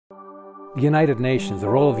United Nations, the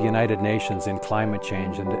role of the United Nations in climate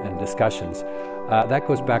change and discussions, that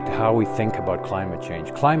goes back to how we think about climate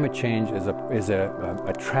change. Climate change is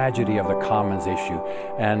a tragedy of the commons issue,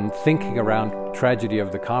 and thinking around tragedy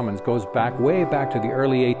of the commons goes way back to the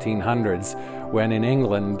early 1800s, when in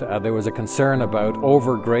England there was a concern about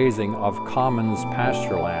overgrazing of commons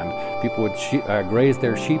pasture land. People would graze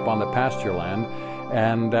their sheep on the pasture land,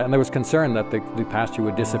 and there was concern that the pasture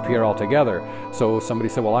would disappear altogether. So somebody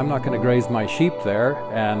said, well, I'm not going to graze my sheep there.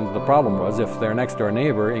 And the problem was, if their next door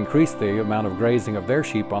neighbor increased the amount of grazing of their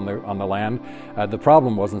sheep on the land, the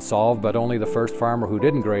problem wasn't solved, but only the first farmer who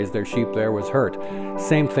didn't graze their sheep there was hurt.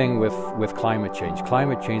 Same thing with climate change.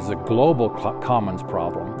 Climate change is a global commons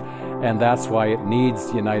problem, and that's why it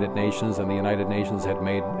needs the United Nations, and the United Nations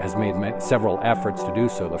has made several efforts to do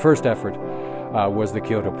so. The first effort was the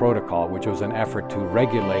Kyoto Protocol, which was an effort to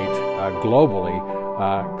regulate globally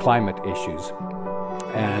climate issues.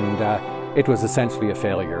 And it was essentially a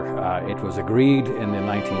failure. It was agreed in the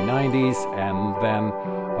 1990s, and then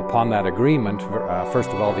upon that agreement,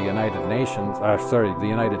 first of all, the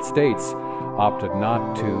United States opted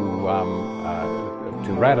not to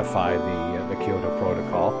ratify the Kyoto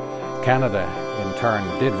Protocol. Canada, in turn,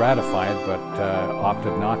 did ratify it, but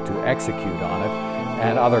opted not to execute on it.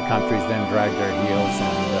 And other countries then dragged their heels,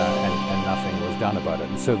 and nothing was done about it.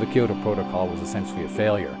 And so the Kyoto Protocol was essentially a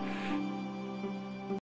failure.